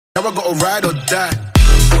Now I gotta ride or die.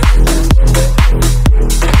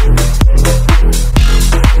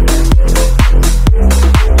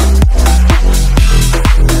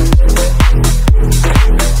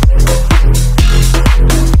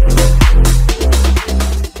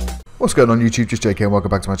 What's going on YouTube, just JK and welcome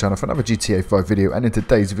back to my channel for another GTA 5 video. And in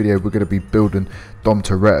today's video we're going to be building Dom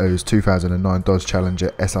Toretto's 2009 Dodge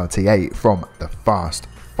Challenger SRT-8 from the Fast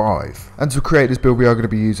 5. And to create this build we are going to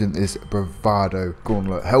be using this Bravado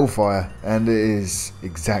Gauntlet Hellfire, and it is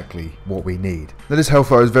exactly what we need. Now this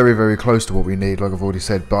Hellfire is very close to what we need, like I've already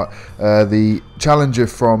said, but the Challenger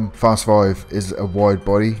from Fast 5 is a wide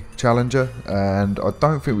body Challenger, and I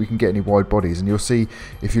don't think we can get any wide bodies. And you'll see,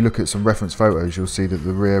 if you look at some reference photos, you'll see that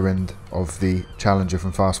the rear end of the Challenger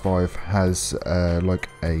from Fast 5 has like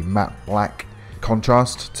a matte black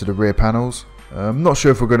contrast to the rear panels. I'm not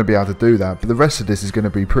sure if we're going to be able to do that, but the rest of this is going to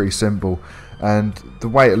be pretty simple. And the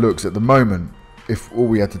way it looks at the moment, if all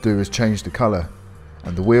we had to do is change the colour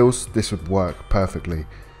and the wheels, this would work perfectly.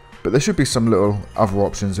 But there should be some little other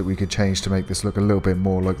options that we could change to make this look a little bit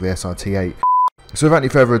more like the SRT8. So without any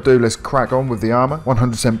further ado, let's crack on with the armour.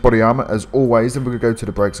 100% body armour as always. Then we're going to go to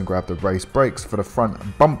the brakes and grab the race brakes. For the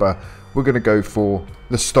front bumper, we're going to go for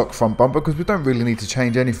the stock front bumper because we don't really need to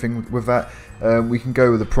change anything with that. We can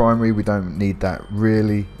go with the primary, we don't need that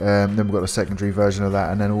really. Then we've got a secondary version of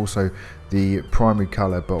that, and then also the primary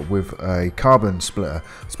colour but with a carbon splitter.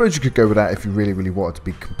 I suppose you could go with that if you really wanted to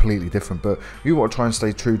be completely different, but we want to try and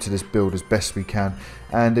stay true to this build as best we can.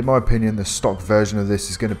 And in my opinion, the stock version of this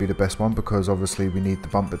is going to be the best one, because obviously we need the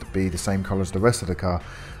bumper to be the same colour as the rest of the car,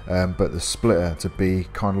 but the splitter to be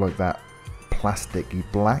kind of like that plasticky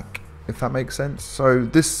black, if that makes sense. So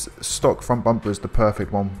this stock front bumper is the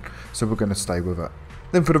perfect one, so we're going to stay with it.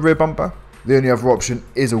 Then for the rear bumper, the only other option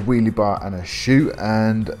is a wheelie bar and a chute,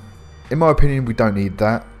 and in my opinion we don't need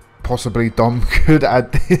that. Possibly Dom could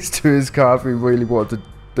add this to his car if he really wanted to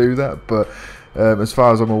do that, but as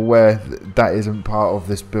far as I'm aware, that isn't part of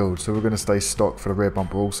this build, so we're going to stay stock for the rear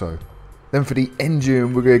bumper also. Then for the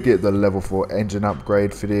engine, we're going to get the level 4 engine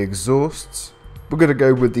upgrade. For the exhausts, we're going to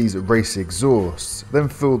go with these race exhausts. Then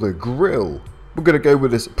for the grille, we're going to go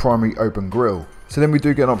with this primary open grille. So then we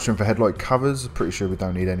do get an option for headlight covers. Pretty sure we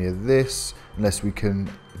don't need any of this unless we can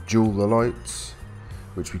dual the lights,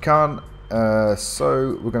 which we can't.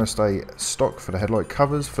 So we're going to stay stock for the headlight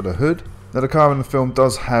covers. For the hood, now the car in the film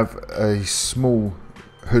does have a small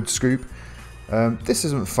hood scoop. This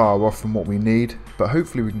isn't far off from what we need, but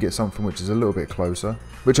hopefully we can get something which is a little bit closer,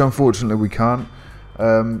 which unfortunately we can't.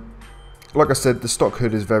 Like I said, the stock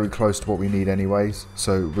hood is very close to what we need anyways,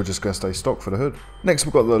 so we're just going to stay stock for the hood. Next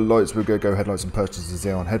we've got the lights. We're going to go headlights and purchase the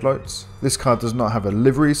Xeon headlights. This car does not have a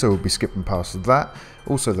livery, so we'll be skipping past that.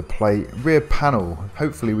 Also the plate. Rear panel,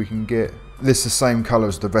 hopefully we can get this the same colour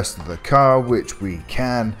as the rest of the car, which we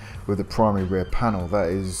can with the primary rear panel. That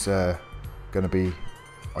is going to be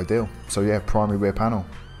ideal. So yeah, primary rear panel.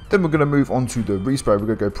 Then we're going to move on to the respray. We're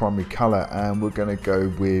going to go primary colour, and we're going to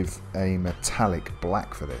go with a metallic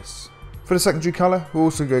black for this. For the secondary colour, we're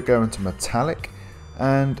also going to go into metallic,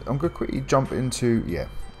 and I'm going to quickly jump into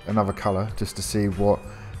another colour just to see what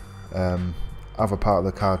other part of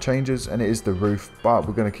the car changes, and it is the roof, but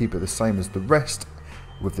we're going to keep it the same as the rest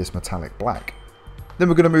with this metallic black. Then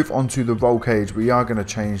we're going to move on to the roll cage. We are going to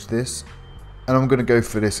change this, and I'm going to go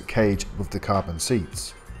for this cage with the carbon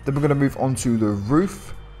seats. Then we're going to move on to the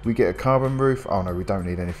roof. We get a carbon roof. Oh no, we don't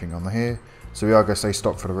need anything on here, so we are going to stay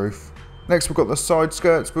stock for the roof. Next we've got the side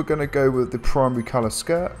skirts. We're going to go with the primary colour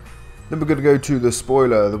skirt. Then we're going to go to the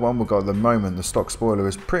spoiler. The one we've got at the moment, the stock spoiler,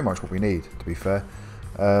 is pretty much what we need, to be fair.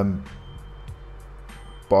 But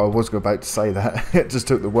I was about to say that. It just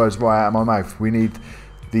took the words right out of my mouth. We need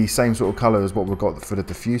the same sort of colour as what we've got for the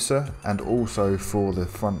diffuser and also for the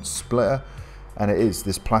front splitter. And it is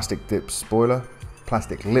this plastic lip spoiler,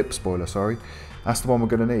 sorry. That's the one we're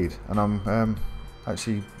going to need. And I'm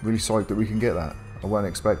actually really psyched that we can get that. I weren't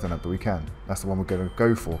expecting it, but we can. That's the one we're going to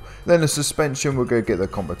go for. Then the suspension, we're going to get the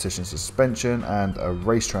competition suspension and a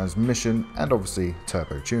race transmission and obviously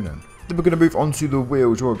turbo tuning. Then we're going to move on to the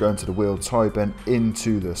wheels. You're going to the wheel type and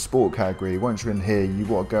into the sport category. Once you're in here, you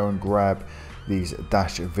want to go and grab these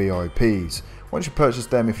Dash VIPs. Once you purchase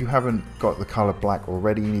them, if you haven't got the colour black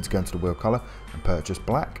already, you need to go into the wheel colour and purchase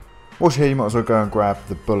black. Whilst you're here, you might as well go and grab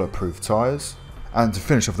the bulletproof tyres. And to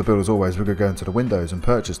finish off the build, as always, we're going to go into the windows and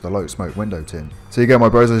purchase the low smoke window tint. So you go, my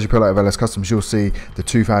bros, as you pull out of LS Customs, you'll see the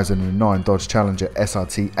 2009 Dodge Challenger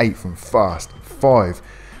SRT-8 from Fast 5.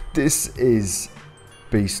 This is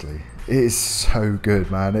beastly. It is so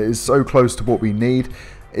good, man. It is so close to what we need.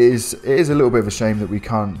 It is a little bit of a shame that we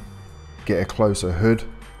can't get a closer hood.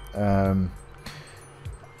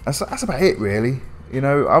 That's about it, really. You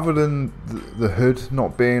know, other than the hood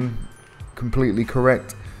not being completely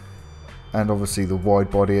correct, and obviously the wide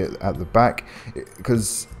body at the back,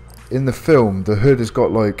 because in the film the hood has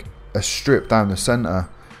got like a strip down the center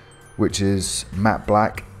which is matte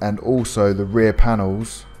black, and also the rear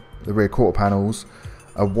panels, the rear quarter panels,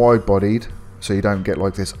 are wide bodied, so you don't get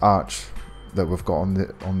like this arch that we've got on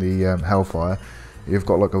the Hellfire. You've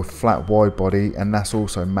got like a flat wide body, and that's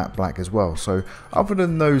also matte black as well. So other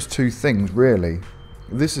than those two things, really,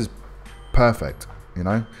 this is perfect, you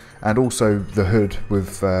know. And also the hood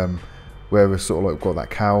with where we've sort of like got that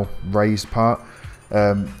cowl raised part,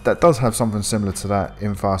 that does have something similar to that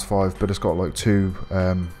in Fast 5, but it's got like two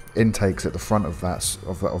intakes at the front of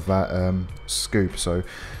that scoop. So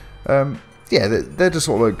yeah, they're just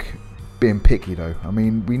sort of like being picky though. I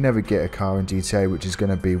mean, we never get a car in GTA which is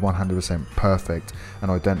going to be 100% perfect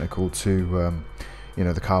and identical to you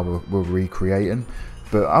know, the car we're recreating.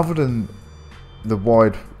 But other than the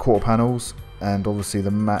wide quarter panels and obviously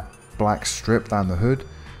the matte black strip down the hood,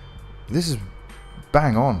 this is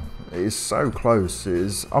bang on. It is so close. It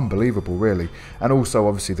is unbelievable, really. And also,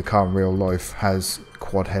 obviously, the car in real life has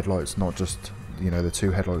quad headlights, not just, you know, the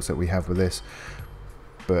two headlights that we have with this.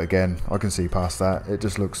 But again, I can see past that. It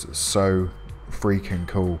just looks so freaking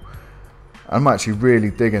cool. I'm actually really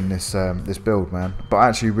digging this this build, man. But I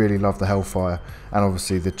actually really love the Hellfire, and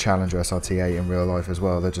obviously the Challenger SRT-8 in real life as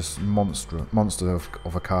well. They're just monster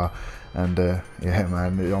of a car. And yeah,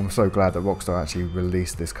 man, I'm so glad that Rockstar actually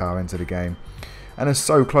released this car into the game, and it's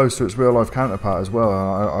so close to its real life counterpart as well.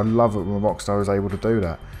 I love it when Rockstar is able to do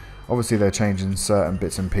that. Obviously they're changing certain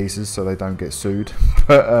bits and pieces so they don't get sued,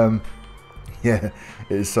 but yeah,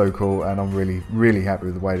 it is so cool, and I'm really happy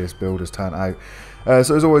with the way this build has turned out.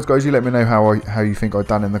 So as always, guys, you let me know how you think I've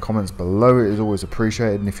done in the comments below. It is always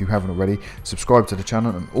appreciated, and if you haven't already, subscribe to the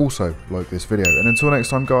channel and also like this video. And until next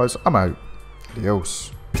time, guys, I'm out.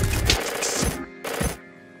 Adios.